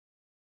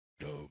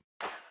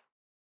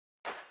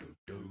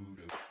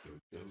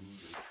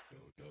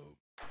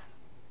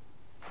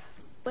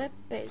web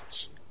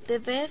page. The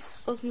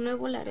best of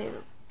Nuevo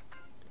Laredo.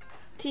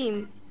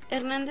 Team: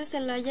 Hernández,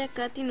 Zelaya,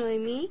 Katy,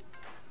 Nohemy.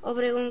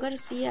 Obregón,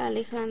 García,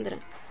 Alejandra.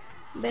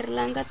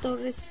 Berlanga,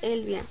 Torres,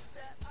 Elvia.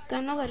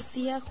 Cano,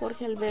 García,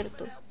 Jorge,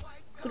 Alberto.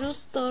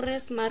 Cruz,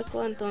 Torres,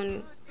 Marco,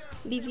 Antonio.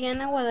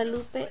 Viviana,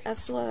 Guadalupe,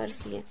 Azua,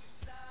 García.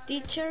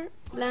 Teacher: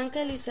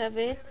 Blanca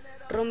Elizabeth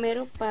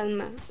Romero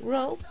Palma.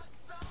 Group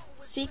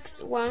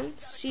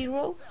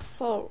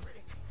 6104.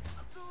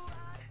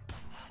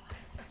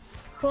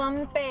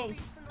 Homepage.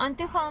 On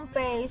the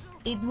homepage,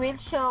 it will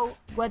show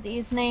what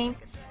is name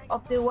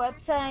of the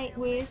website,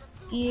 which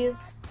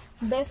is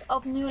Best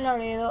of New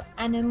Laredo,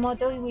 and a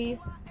motto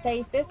is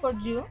tasted for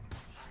you.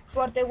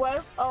 For the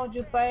web of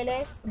your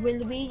page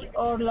will be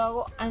our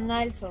logo and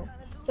also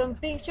some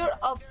picture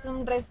of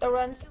some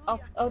restaurants of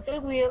hotel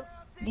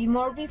wheels, the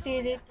more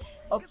visited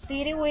of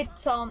city with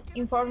some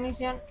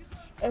information,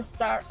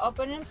 start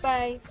opening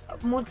page,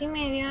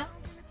 multimedia,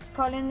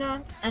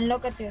 calendar, and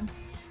location.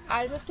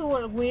 Also to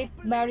work with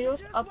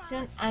various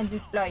options and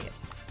display.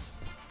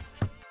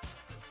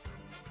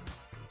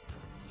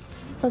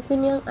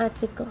 Opinion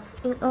article.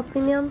 In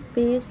opinion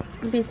piece,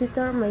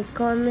 visitor may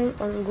comment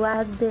on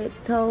what the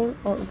town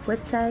or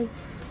website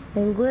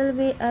and will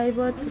be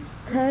able to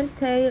tell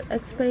their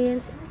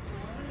experience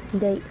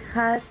they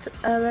had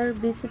ever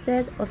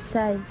visited or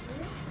site.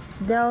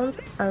 Those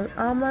are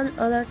among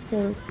other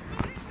things.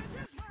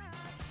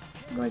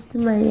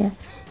 Multimedia.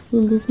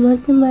 In this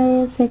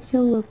multimedia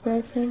section we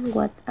present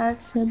what are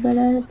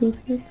several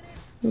videos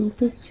and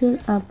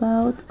pictures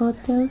about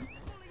hotels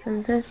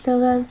and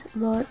restaurants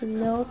more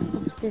in north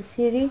of the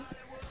city.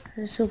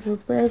 Also we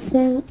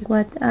present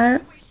what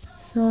are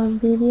some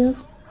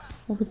videos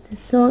of the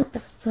soul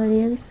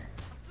experience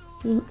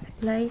in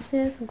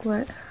places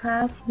where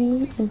have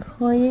been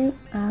enjoying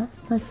a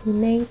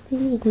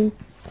fascinating with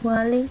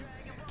quality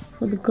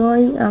food,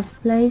 going a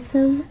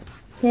pleasant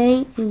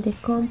time in the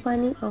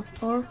company of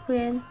our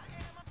friends.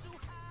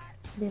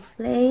 The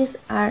places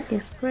are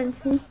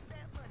expressing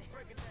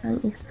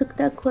and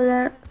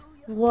spectacular,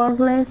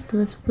 wordless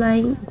to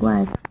explain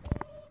why.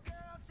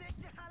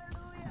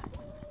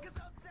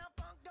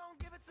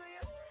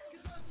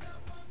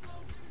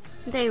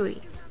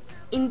 Diary.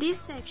 In this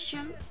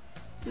section,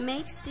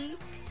 make sick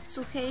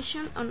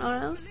suggestion on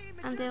orals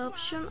and the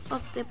option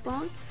of the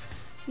phone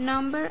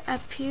number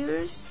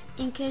appears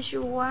in case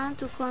you want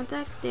to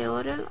contact the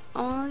hotel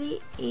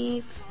only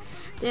if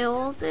the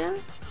hotel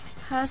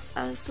has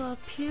also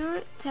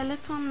appeared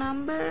telephone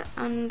number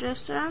and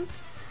restaurant,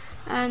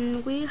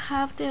 and we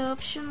have the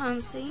option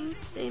on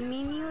since the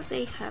menu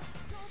they have.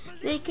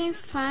 They can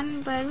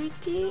find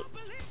variety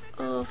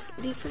of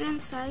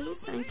different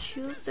sizes and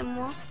choose the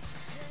most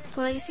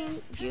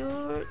pleasing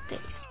your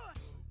taste.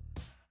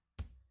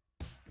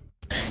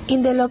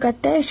 In the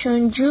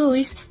location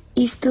used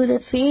is to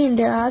define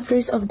the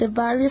address of the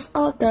various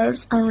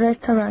hotels and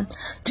restaurants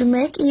to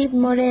make it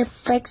more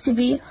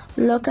effective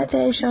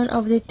location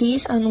of the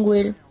text and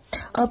will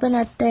open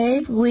a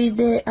tab with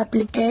the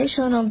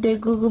application of the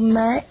Google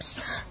Maps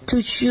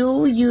to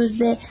show you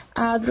the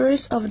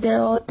address of the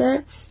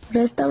hotel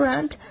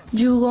restaurant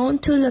you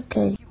want to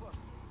locate.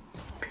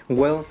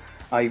 Well,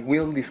 I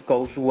will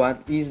discuss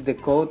what is the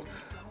code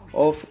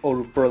of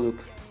our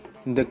product.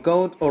 The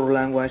code or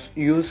language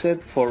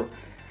used for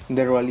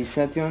the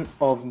realization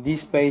of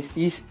this page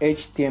is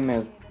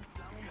HTML,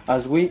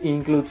 as we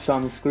include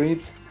some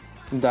scripts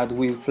that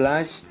will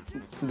flash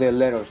the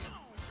letters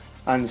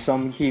and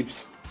some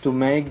GIFs to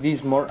make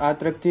this more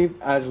attractive,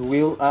 as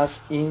well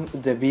as in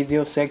the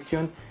video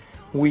section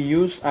we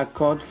use a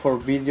code for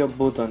video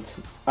buttons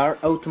are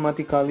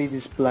automatically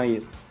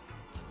displayed.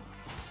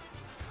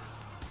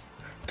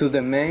 To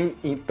the main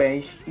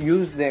page,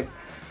 use the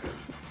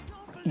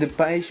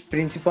page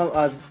principal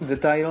as the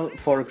title.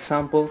 For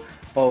example,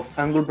 of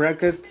angle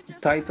bracket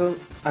title,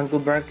 angle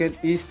bracket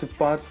is to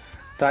put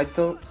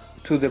title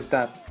to the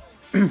tab.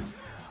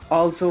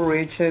 Also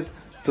reach it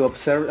to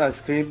observe a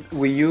script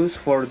we use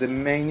for the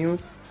menu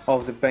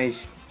of the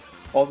page.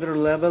 Other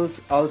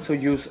levels also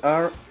use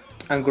are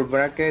angle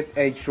bracket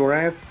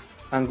href,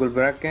 angle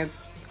bracket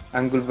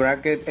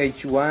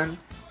h1,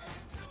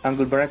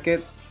 angle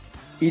bracket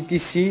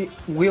etc.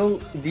 Well,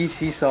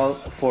 this is all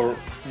for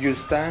you.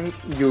 Thank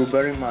you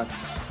very much.